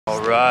All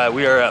right,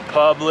 we are at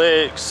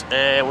Publix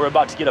and we're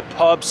about to get a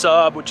pub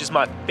sub, which is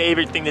my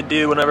favorite thing to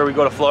do whenever we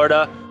go to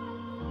Florida.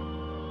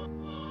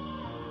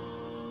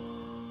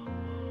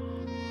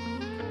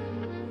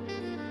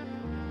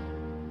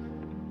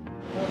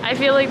 I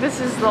feel like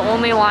this is the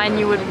only line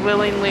you would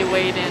willingly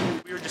wait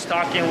in. We were just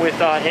talking with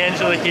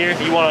Angela here.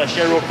 Do you want to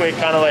share real quick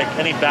kind of like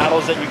any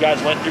battles that you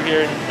guys went through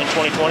here in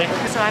 2020?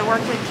 So I work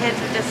with kids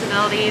with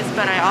disabilities,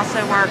 but I also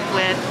work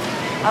with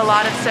a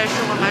lot of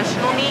social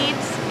emotional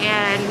needs,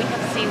 and we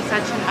have seen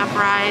such an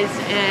uprise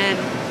in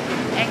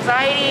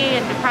anxiety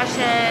and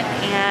depression,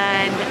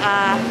 and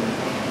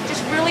just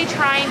really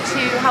trying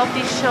to help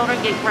these children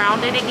get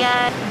grounded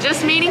again.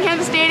 Just meeting him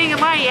standing in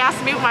line, he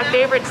asked me what my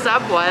favorite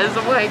sub was.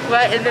 I'm like,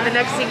 what? And then the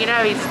next thing you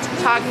know, he's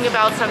talking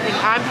about something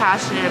I'm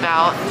passionate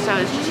about. So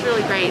it's just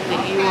really great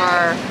that you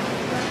are,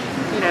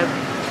 you know,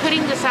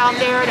 putting this out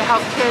there to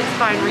help kids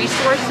find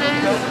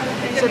resources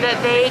so that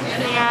they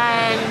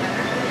can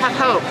have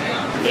hope.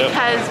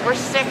 Because we're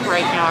sick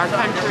right now. Our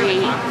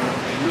country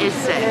is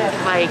sick,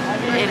 like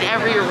in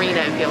every arena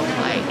it feels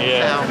like.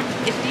 So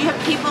if you have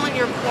people in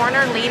your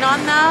corner, lean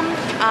on them,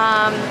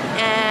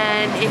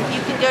 and if you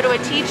can go to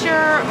a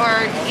teacher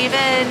or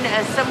even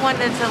someone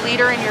that's a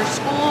leader in your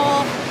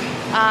school,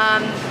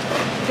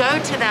 go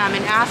to them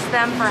and ask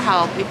them for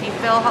help. If you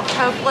feel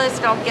hopeless,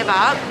 don't give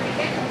up.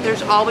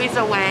 There's always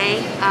a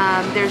way.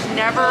 There's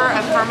never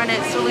a permanent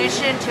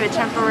solution to a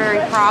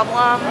temporary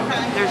problem.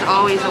 There's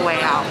always a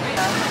way out.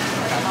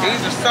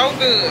 These are so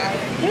good.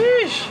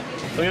 Yeesh.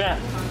 Look at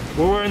that.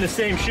 We're wearing the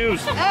same shoes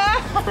from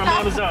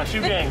Amazon. Shoe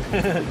gang.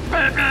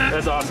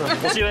 That's awesome.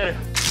 We'll see you later.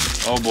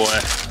 Oh boy.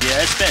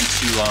 Yeah, it's been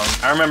too long.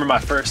 I remember my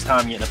first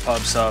time getting a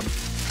pub sub.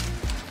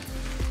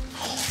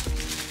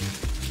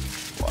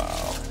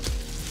 Wow.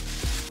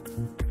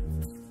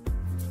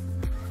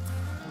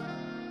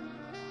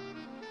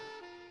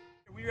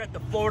 We're at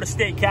the Florida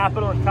State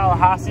Capitol in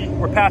Tallahassee.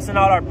 We're passing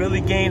out our Billy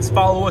Gaines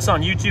Follow Us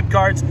on YouTube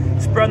cards,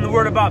 spreading the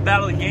word about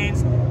Battle of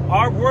Gaines.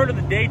 Our word of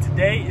the day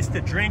today is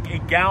to drink a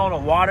gallon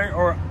of water,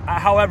 or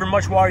however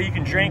much water you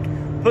can drink.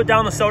 Put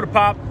down the soda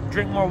pop,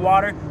 drink more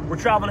water. We're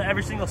traveling to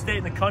every single state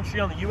in the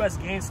country on the US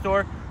Gaines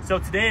store. So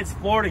today it's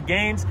Florida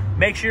Gaines.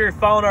 Make sure you're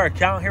following our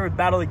account here with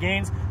Battle of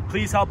Gaines.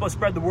 Please help us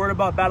spread the word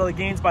about Battle of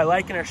Gaines by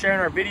liking or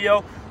sharing our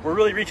video. We're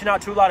really reaching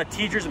out to a lot of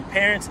teachers and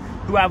parents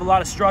who have a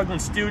lot of struggling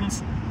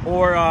students,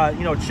 or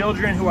you know,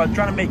 children who are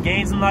trying to make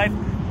gains in life.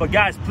 But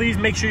guys, please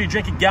make sure you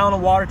drink a gallon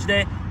of water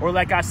today, or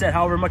like I said,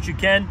 however much you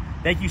can.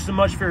 Thank you so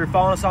much for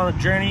following us on the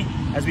journey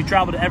as we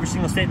travel to every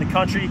single state in the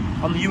country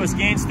on the US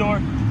Gaines store.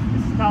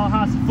 This is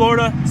Tallahassee,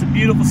 Florida. It's a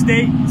beautiful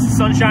state. It's a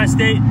sunshine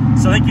state.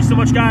 So thank you so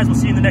much, guys. We'll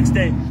see you in the next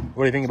day.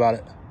 What do you think about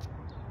it?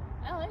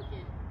 I like it.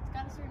 It's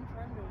got a certain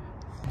charm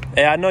to it.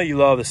 Hey, I know you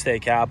love the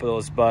state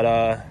capitals,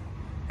 but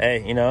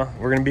hey, you know,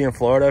 we're gonna be in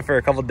Florida for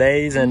a couple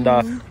days, and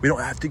we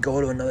don't have to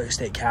go to another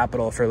state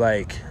capital for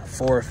like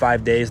 4 or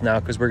 5 days now,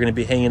 because we're gonna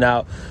be hanging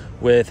out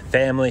with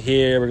family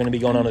here. We're gonna be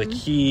going on to the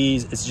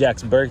Keys. It's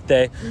Jack's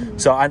birthday.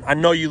 So I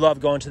know you love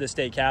going to the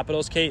state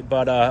capitals, Kate,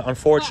 but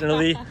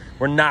unfortunately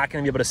we're not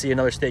gonna be able to see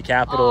another state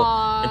capital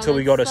until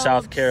we go to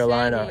South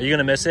Carolina. Are you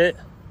gonna miss it?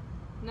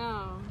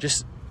 No.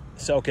 Just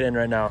soak it in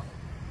right now.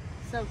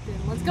 Soaked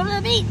in. Let's go to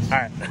the beach. All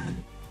right.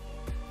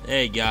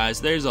 Hey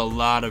guys, there's a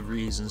lot of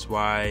reasons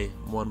why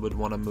one would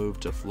want to move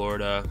to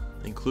Florida,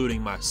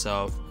 including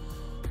myself.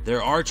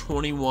 There are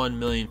 21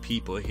 million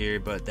people here,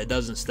 but that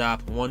doesn't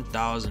stop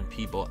 1,000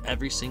 people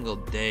every single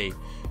day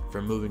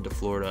from moving to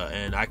Florida,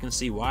 and I can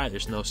see why.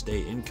 There's no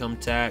state income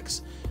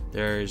tax.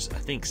 There's, I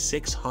think,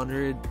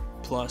 600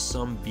 plus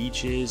some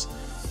beaches.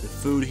 The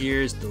food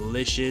here is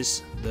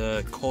delicious.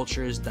 The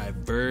culture is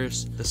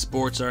diverse. The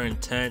sports are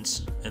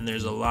intense, and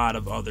there's a lot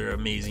of other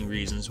amazing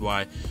reasons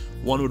why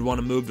one would want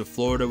to move to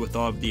Florida with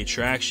all of the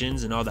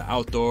attractions and all the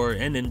outdoor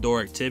and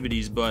indoor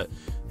activities. But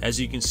as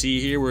you can see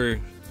here,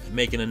 we're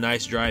making a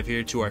nice drive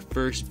here to our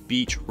first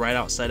beach right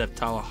outside of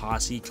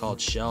Tallahassee called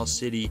Shell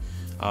City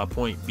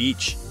Point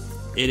Beach.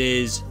 It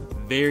is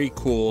very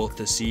cool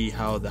to see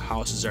how the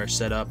houses are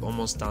set up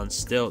almost on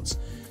stilts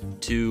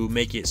to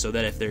make it so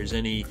that if there's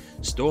any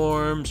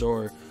storms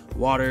or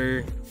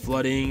water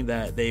flooding,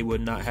 that they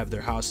would not have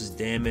their houses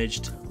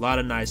damaged. A lot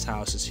of nice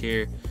houses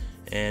here.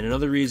 And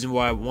another reason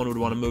why one would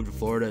want to move to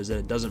Florida is that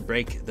it doesn't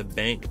break the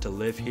bank to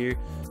live here,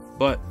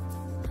 but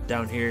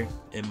down here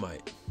it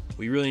might.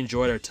 We really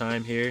enjoyed our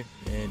time here,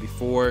 and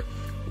before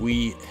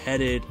we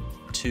headed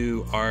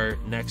to our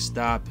next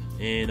stop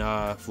in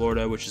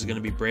Florida, which is going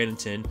to be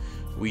Bradenton,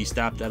 we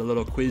stopped at a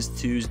little Quiz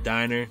 2's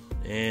diner,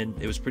 and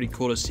it was pretty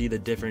cool to see the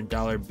different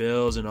dollar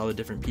bills and all the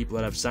different people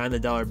that have signed the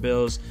dollar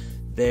bills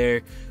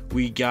there.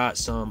 We got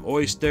some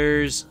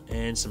oysters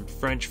and some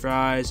french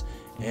fries,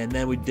 and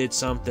then we did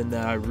something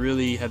that I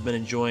really have been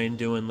enjoying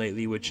doing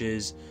lately, which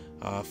is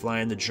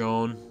flying the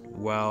drone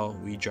while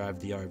we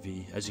drive the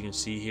RV. As you can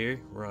see here,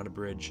 we're on a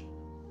bridge.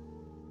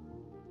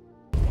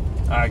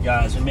 All right,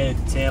 guys, we made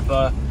it to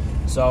Tampa,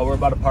 so we're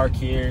about to park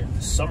here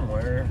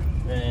somewhere,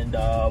 and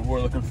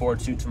we're looking forward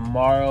to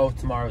tomorrow.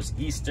 Tomorrow's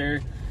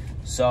Easter,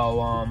 So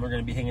we're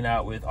gonna be hanging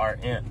out with our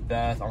Aunt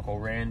Beth, Uncle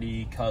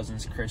Randy,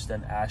 cousins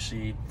Kristen,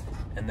 Ashley,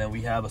 and then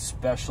we have a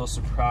special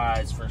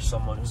surprise for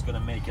someone who's gonna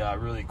make a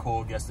really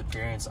cool guest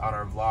appearance on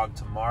our vlog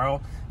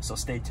tomorrow. So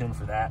stay tuned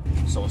for that.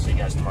 So we'll see you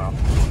guys tomorrow.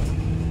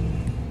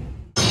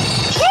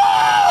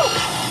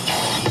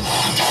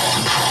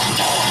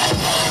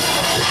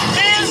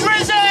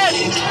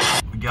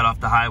 We got off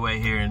the highway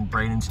here in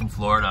Bradenton,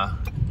 Florida,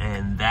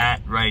 and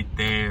that right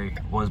there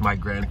was my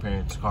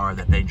grandparents' car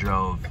that they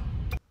drove.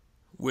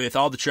 With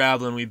all the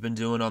traveling we've been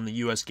doing on the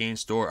U.S. Game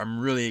Store, I'm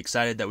really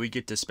excited that we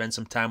get to spend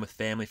some time with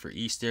family for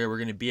Easter. We're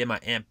going to be at my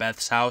Aunt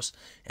Beth's house,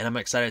 and I'm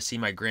excited to see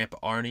my Grandpa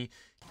Arnie.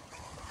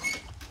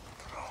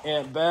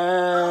 Aunt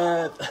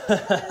Beth!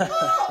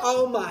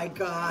 Oh my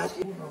gosh.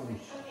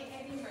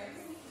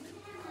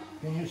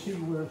 Can you see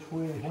where it's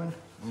went?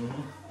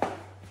 Mm-hmm.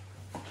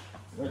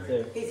 Right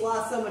there. He's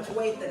lost so much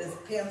weight that his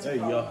pants There are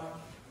you go.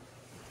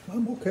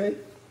 I'm okay.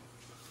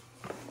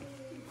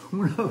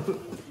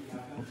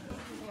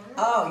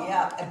 Oh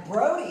yeah, and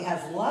Brody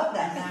has loved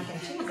that mac and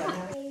cheese.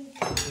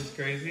 This is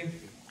crazy.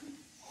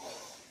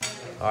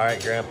 All right,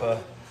 Grandpa.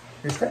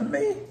 Is that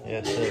me?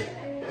 Yes, sir.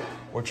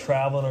 We're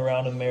traveling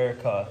around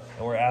America,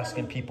 and we're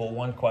asking people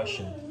one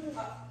question.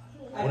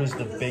 What is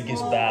the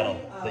biggest battle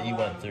that you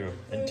went through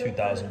in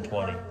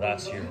 2020,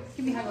 last year?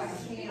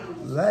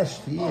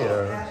 Last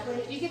year,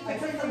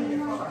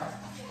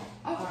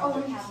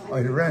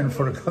 I ran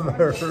for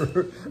governor.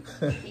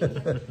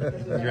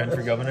 You ran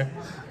for governor?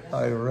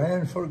 I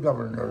ran for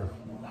governor.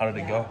 How did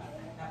it go?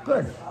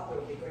 Good.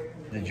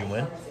 Did you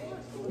win?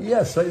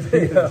 Yes, I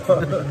did.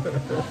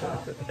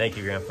 Thank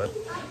you, Grandpa.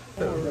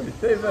 Amen.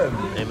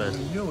 Amen.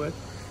 You knew it.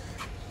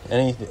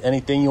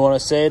 Anything you want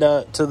to say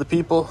to the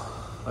people?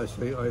 I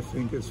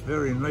think it's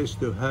very nice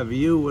to have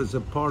you as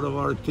a part of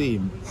our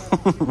team.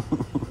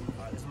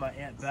 This is my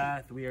Aunt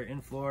Beth. We are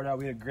in Florida.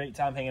 We had a great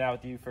time hanging out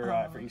with you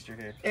for Easter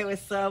here. It was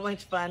so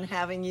much fun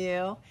having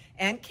you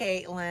and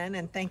Caitlin,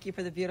 and thank you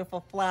for the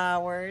beautiful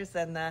flowers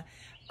and that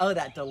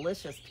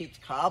delicious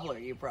peach cobbler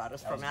you brought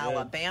us from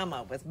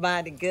Alabama was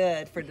mighty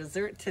good for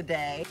dessert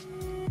today.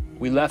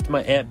 We left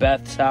my Aunt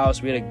Beth's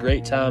house. We had a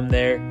great time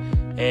there,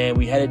 and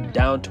we headed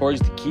down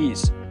towards the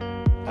Keys.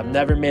 I've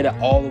never made it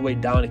all the way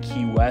down to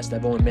Key West.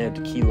 I've only made it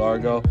to Key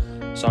Largo,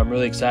 so I'm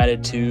really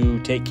excited to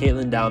take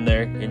Caitlin down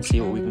there and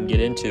see what we can get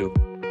into.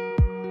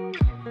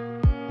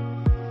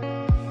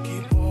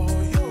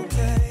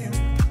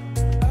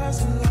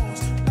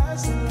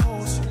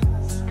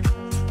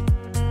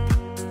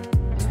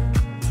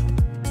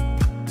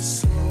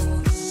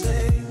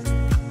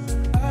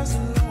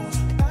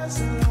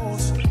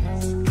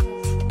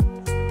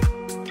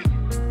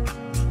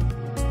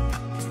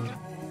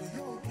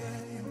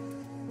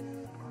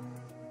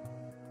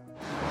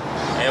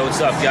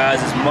 What's up,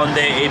 guys? It's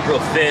Monday, April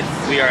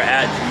 5th. We are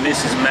at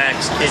Mrs.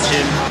 Mac's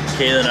kitchen.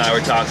 Kayla and I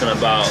were talking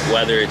about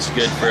whether it's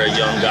good for a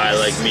young guy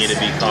like me to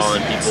be calling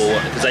people,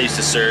 because I used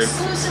to serve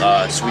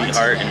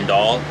sweetheart and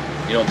doll.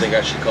 You don't think I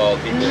should call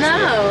people?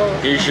 No.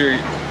 Here's your...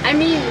 I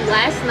mean,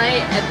 last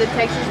night at the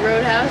Texas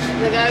Roadhouse,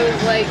 the guy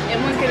was like, and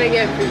what can I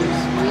get for you,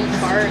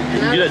 sweetheart? And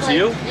Did he do that to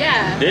you?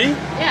 Yeah. Did he?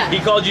 Yeah. He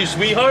called you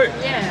sweetheart?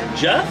 Yeah.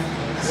 Jeff?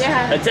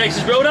 Yeah. At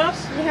Texas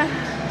Roadhouse? Yeah.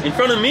 In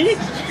front of me?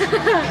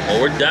 Well,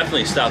 we're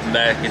definitely stopping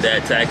back at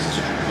that Texas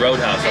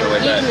Roadhouse on the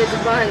way back. And eating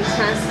his buns,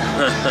 huh?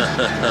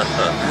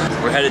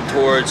 We're headed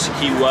towards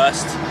Key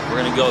West. We're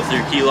gonna go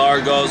through Key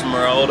Largo's,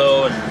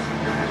 Morodo, and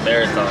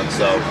Marathon.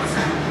 So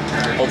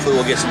hopefully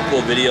we'll get some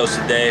cool videos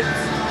today.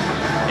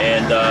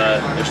 And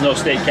there's no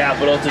state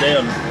capitol today,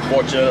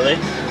 unfortunately.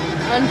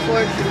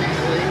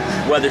 Unfortunately.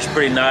 Weather's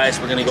pretty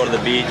nice. We're gonna go to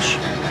the beach,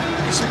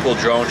 get some cool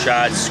drone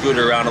shots,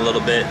 scooter around a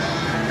little bit.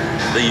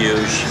 The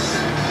huge.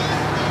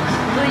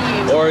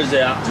 Or is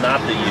it not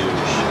the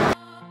huge?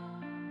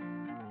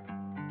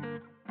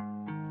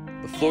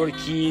 The Florida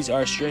Keys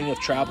are a string of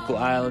tropical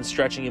islands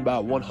stretching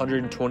about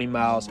 120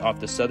 miles off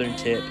the southern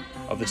tip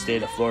of the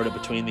state of Florida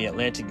between the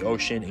Atlantic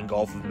Ocean and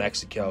Gulf of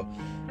Mexico.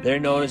 They're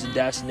known as a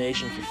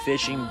destination for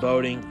fishing,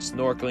 boating,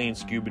 snorkeling, and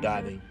scuba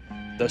diving.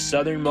 The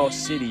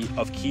southernmost city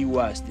of Key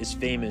West is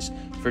famous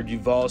for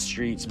Duval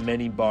Street's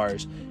many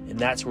bars, and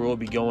that's where we'll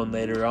be going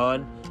later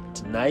on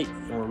tonight,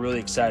 and we're really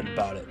excited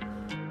about it.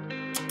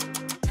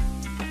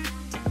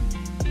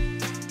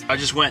 I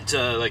just went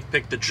to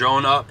pick the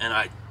drone up, and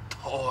I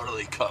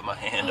totally cut my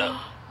hand up.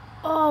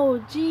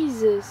 Oh,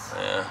 Jesus.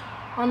 Yeah.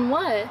 On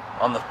what?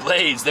 On the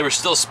blades. They were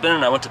still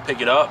spinning. I went to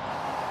pick it up.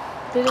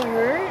 Did it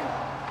hurt?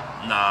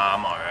 Nah,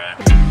 I'm alright.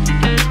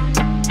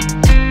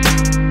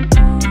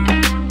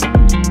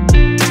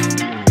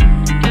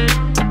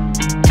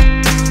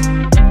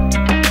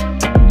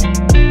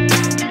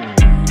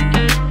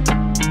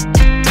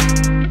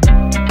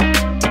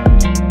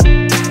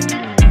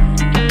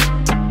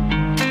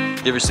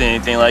 You ever seen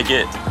anything like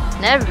it?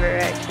 Never,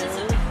 actually.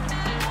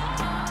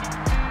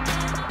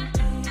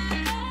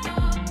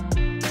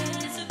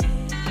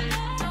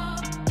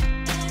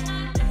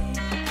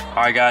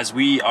 Alright guys,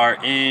 we are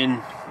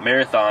in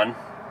Marathon,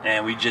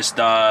 and we just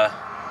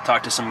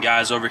talked to some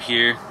guys over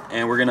here,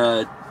 and we're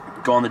gonna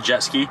go on the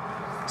jet ski.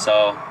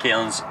 So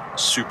Caitlin's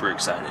super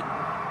excited.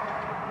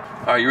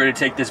 All right, you ready to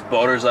take this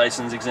boater's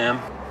license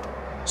exam?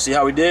 See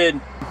how we did?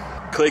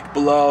 Click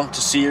below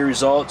to see your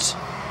results.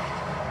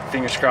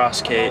 Fingers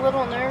crossed, Kate. I'm a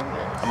little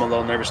nervous. I'm a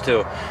little nervous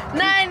too.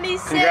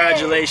 96!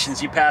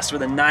 Congratulations, you passed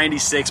with a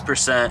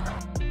 96%.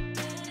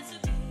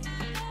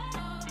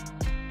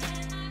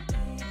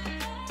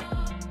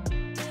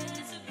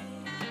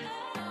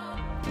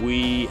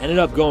 We ended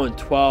up going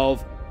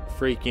 12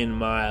 freaking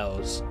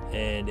miles,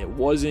 and it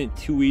wasn't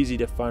too easy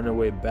to find our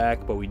way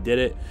back, but we did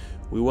it.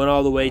 We went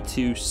all the way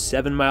to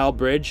 7 Mile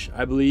Bridge,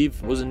 I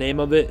believe was the name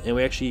of it, and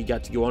we actually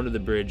got to go under the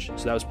bridge,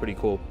 so that was pretty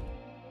cool.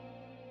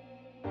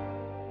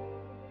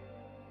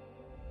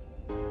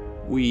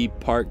 We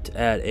parked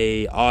at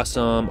a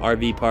awesome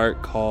RV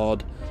park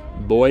called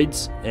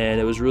Boyd's, and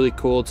it was really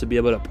cool to be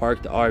able to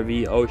park the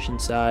RV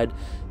oceanside.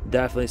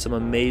 Definitely some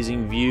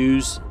amazing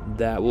views.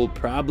 That will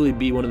probably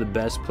be one of the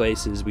best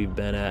places we've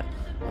been at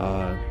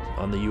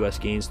on the US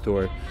Games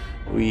Tour.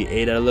 We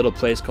ate at a little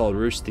place called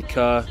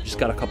Rustica, just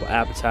got a couple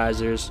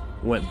appetizers,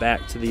 went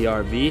back to the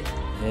RV,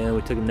 and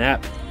we took a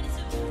nap.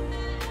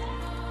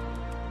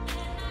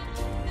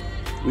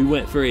 We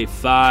went for a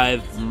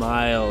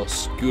 5-mile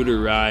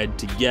scooter ride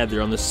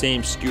together on the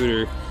same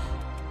scooter.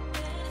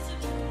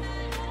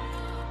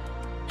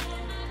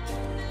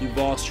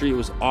 Duval Street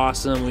was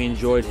awesome. We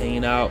enjoyed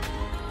hanging out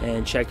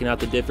and checking out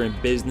the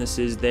different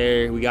businesses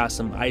there. We got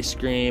some ice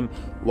cream,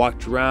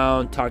 walked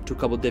around, talked to a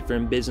couple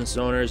different business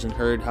owners, and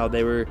heard how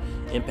they were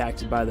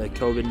impacted by the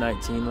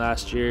COVID-19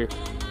 last year.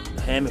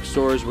 The hammock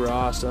stores were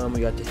awesome.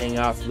 We got to hang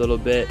out for a little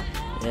bit,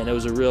 and it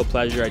was a real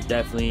pleasure. I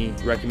definitely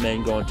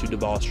recommend going to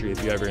Duval Street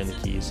if you're ever in the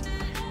Keys.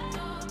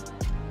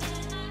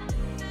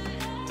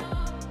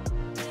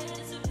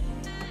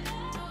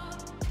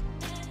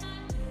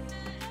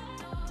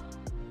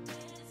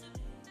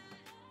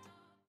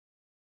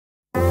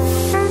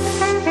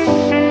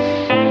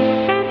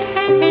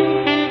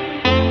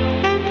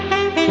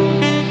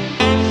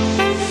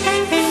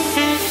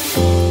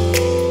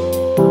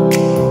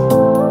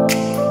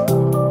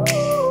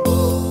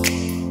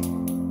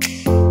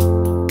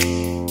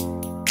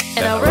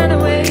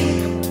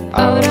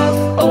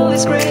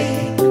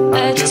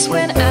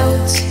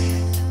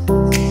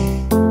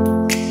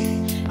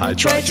 I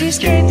tried to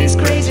escape this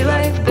crazy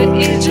life, but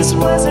it just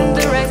wasn't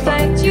the right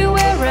fight. You were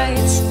right.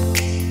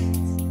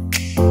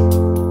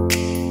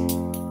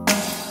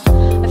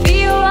 I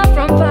feel I'm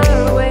from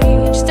far away.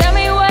 Just tell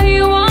me where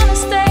you wanna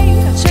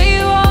stay. I'll show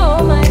you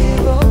all my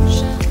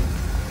devotion.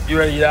 You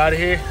ready to get out of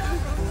here?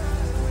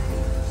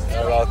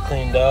 Got it all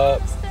cleaned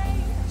up.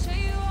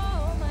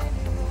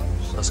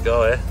 Let's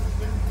go, eh?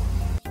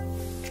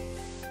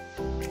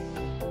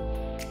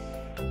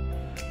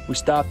 We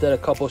stopped at a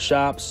couple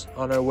shops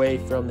on our way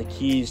from the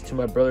Keys to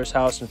my brother's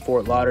house in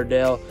Fort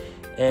Lauderdale,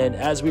 and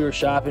as we were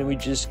shopping, we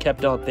just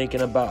kept on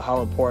thinking about how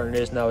important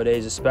it is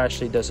nowadays,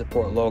 especially to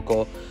support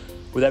local.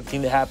 With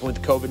everything that happened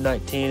with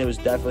COVID-19, it was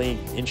definitely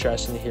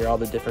interesting to hear all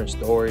the different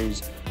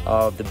stories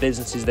of the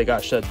businesses that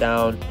got shut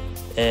down.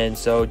 And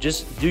so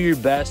just do your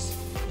best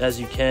as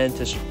you can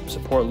to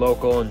support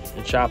local and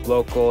shop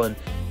local. And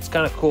it's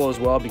kind of cool as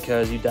well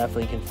because you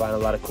definitely can find a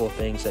lot of cool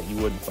things that you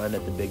wouldn't find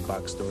at the big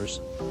box stores.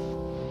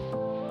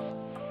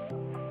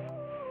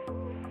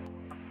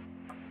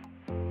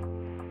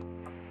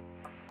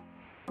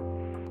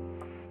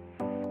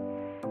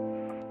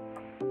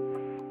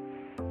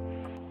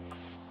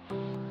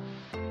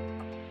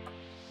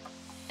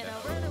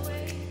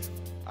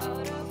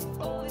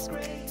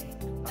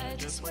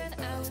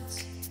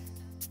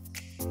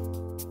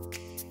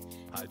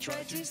 I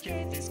tried to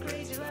escape this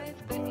crazy life,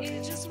 but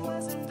it just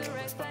wasn't the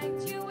right fight.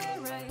 You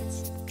were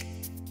right.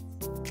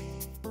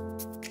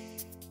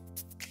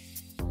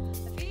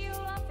 I feel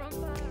I'm from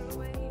far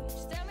away.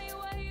 Just tell me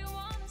where you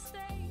wanna stay.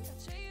 I'll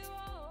show you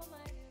all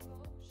my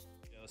devotion.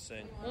 Let's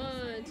sing.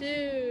 1,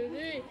 2,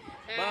 3.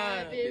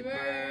 Happy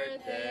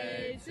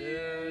birthday to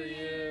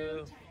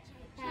you.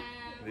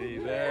 Happy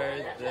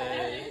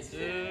birthday to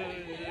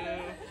you.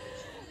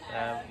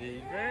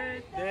 Happy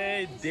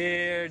birthday,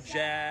 dear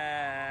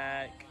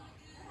Jack.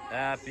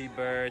 Happy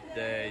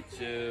birthday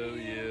to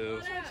you.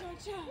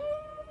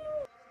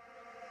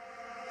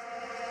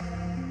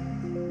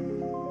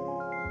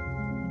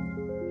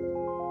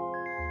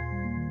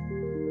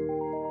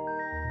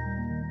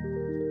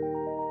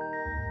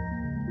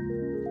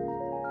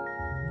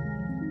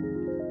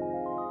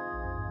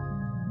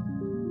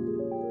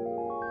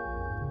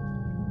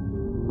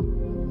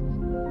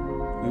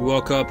 We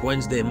woke up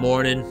Wednesday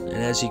morning,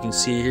 and as you can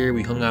see here,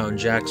 we hung out in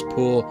Jack's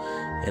pool,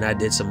 and I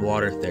did some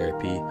water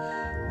therapy.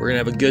 We're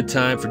going to have a good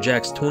time for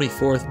Jack's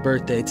 24th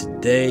birthday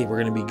today.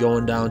 We're going to be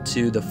going down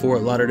to the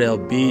Fort Lauderdale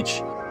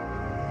beach.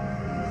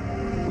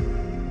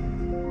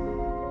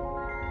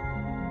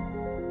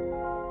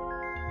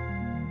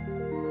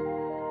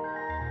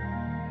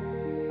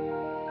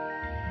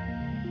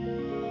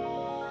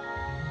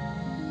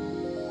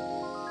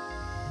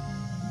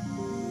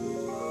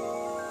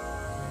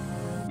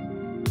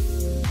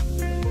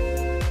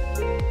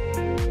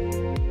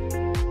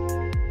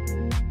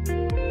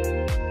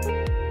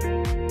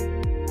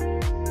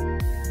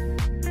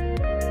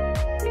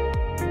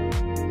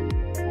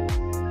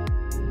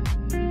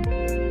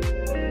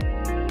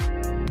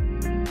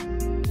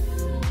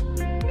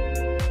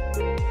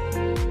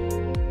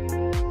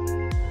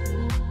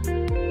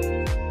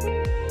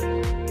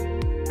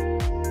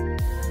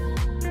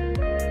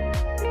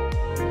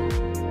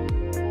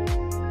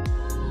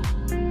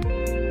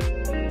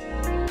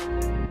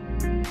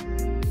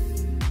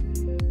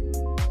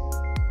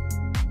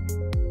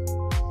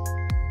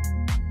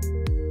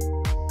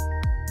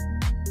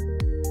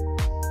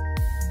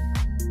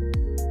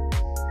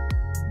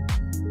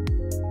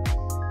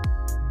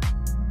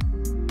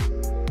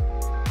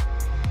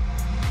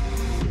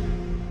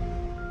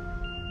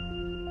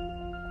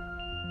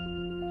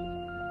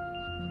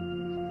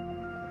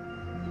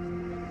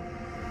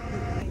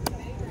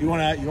 You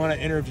wanna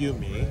interview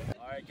me?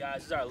 All right, guys,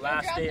 this is our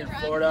last day in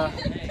Florida.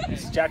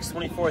 This is Jack's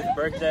 24th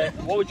birthday.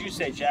 What would you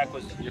say, Jack,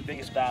 was your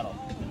biggest battle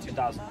in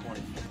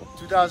 2020?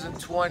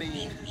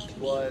 2020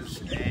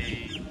 was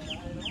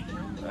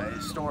a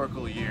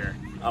historical year.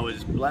 I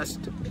was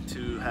blessed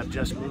to have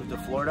just moved to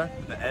Florida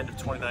at the end of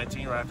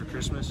 2019, right after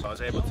Christmas. I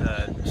was able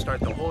to start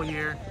the whole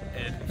year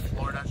in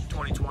Florida,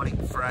 2020,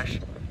 fresh,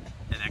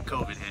 and then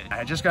COVID hit. I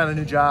had just got a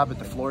new job at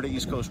the Florida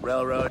East Coast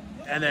Railroad,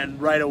 and then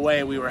right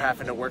away we were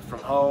having to work from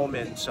home,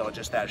 and so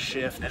just that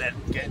shift, and then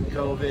getting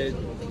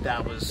COVID,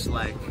 that was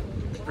like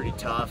pretty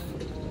tough.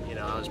 You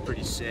know, I was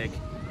pretty sick.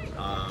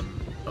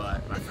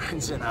 But my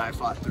friends and I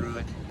fought through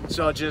it.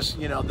 So just,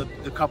 you know,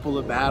 the couple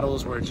of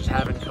battles where just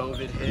having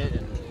COVID hit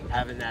and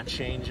having that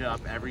change up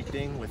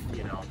everything with,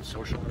 you know,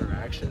 social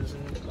interactions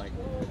and like,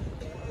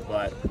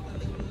 but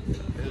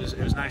it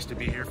was nice to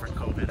be here for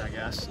COVID, I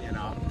guess, you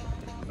know.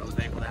 I was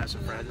able to have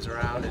some friends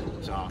around,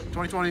 and so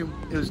 2020,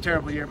 it was a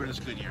terrible year, but it was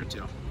a good year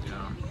too, you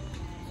know.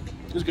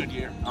 It was a good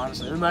year,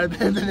 honestly. It might have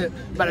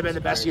been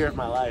the best year of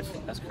my life.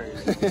 That's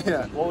crazy.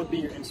 Yeah. What would be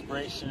your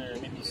inspiration or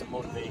maybe some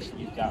motivation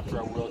you've got for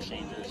our world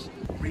changers?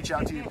 Reach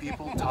out to your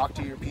people, talk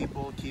to your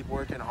people, keep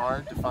working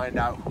hard to find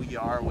out who you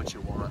are, what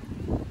you want.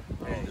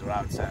 Is what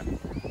I would say.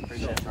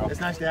 Appreciate it, bro.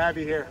 It's nice to have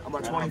you here on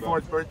my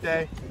 24th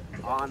birthday,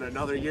 on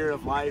another year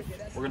of life.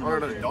 We're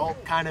gonna an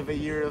adult kind of a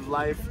year of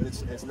life.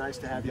 It's nice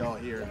to have you all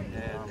here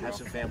and have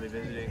some family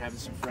visiting, having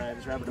some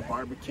friends, we're having a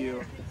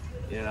barbecue,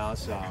 you know.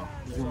 So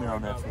zoom in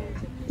on that food.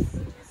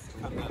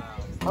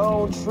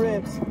 Own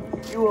trips,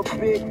 you a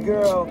big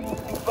girl,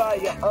 you buy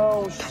your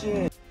own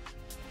shit.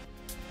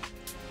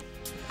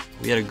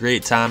 We had a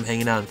great time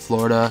hanging out in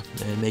Florida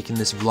and making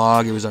this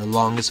vlog. It was our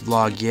longest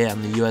vlog yet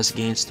on the U.S.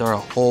 Game Star, a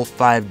whole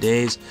 5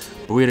 days.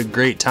 But we had a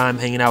great time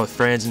hanging out with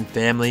friends and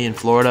family in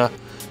Florida.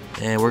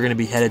 And we're going to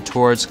be headed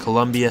towards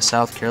Columbia,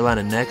 South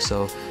Carolina next,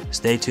 so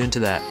stay tuned to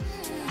that.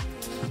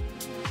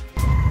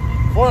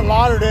 Fort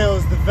Lauderdale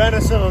is the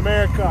Venice of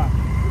America.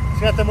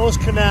 It's got the most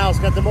canals,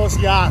 got the most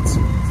yachts.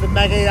 It's the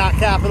mega yacht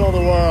capital of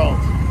the world.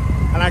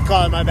 And I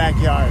call it my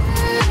backyard.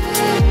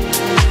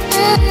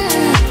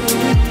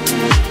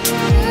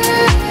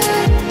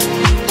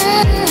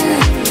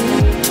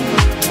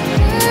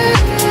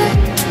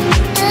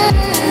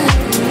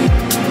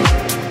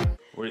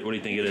 What do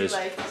you think it is?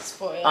 I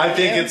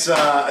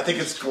think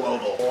it's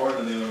global.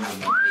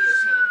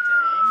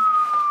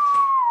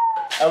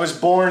 I was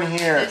born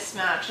here. This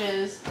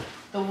matches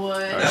the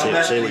wood.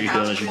 Alright, say what you're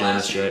doing as you're doing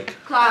this, Jack.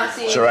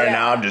 Classy. So right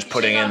now I'm just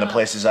putting in the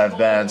places I've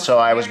been. So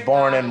I was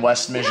born in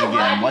West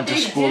Michigan, went to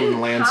school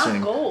in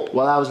Lansing.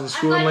 While I was in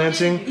school in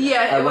Lansing,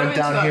 I went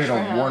down here to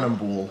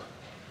Warrnambool.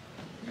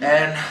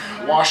 And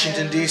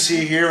Washington,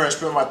 D.C. here, where I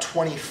spent my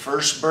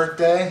 21st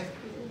birthday.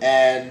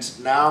 And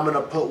now I'm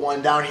gonna put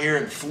one down here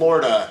in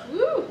Florida,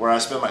 where I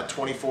spent my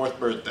 24th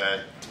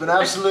birthday. It's been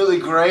absolutely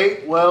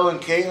great. Will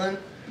and Caitlin,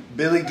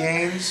 Billy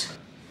Gaines.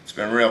 It's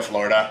been real,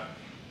 Florida.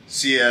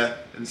 See ya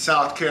in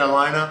South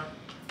Carolina,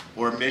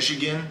 or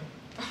Michigan,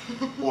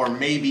 or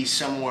maybe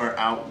somewhere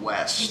out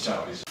west.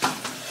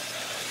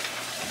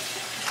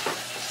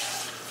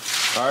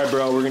 Alright,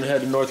 bro, we're gonna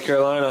head to North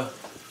Carolina.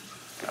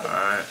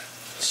 Alright.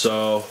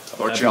 So,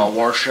 Let y'all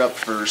wash up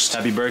first.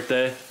 Happy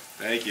birthday.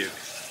 Thank you.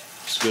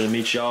 It's good to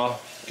meet y'all.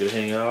 Good to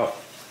hang out.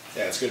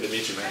 Yeah, it's good to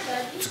meet you,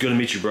 man. It's good to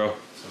meet you, bro.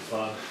 Some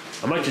fun.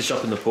 I might just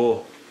jump in the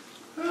pool.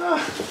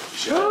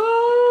 Shut up.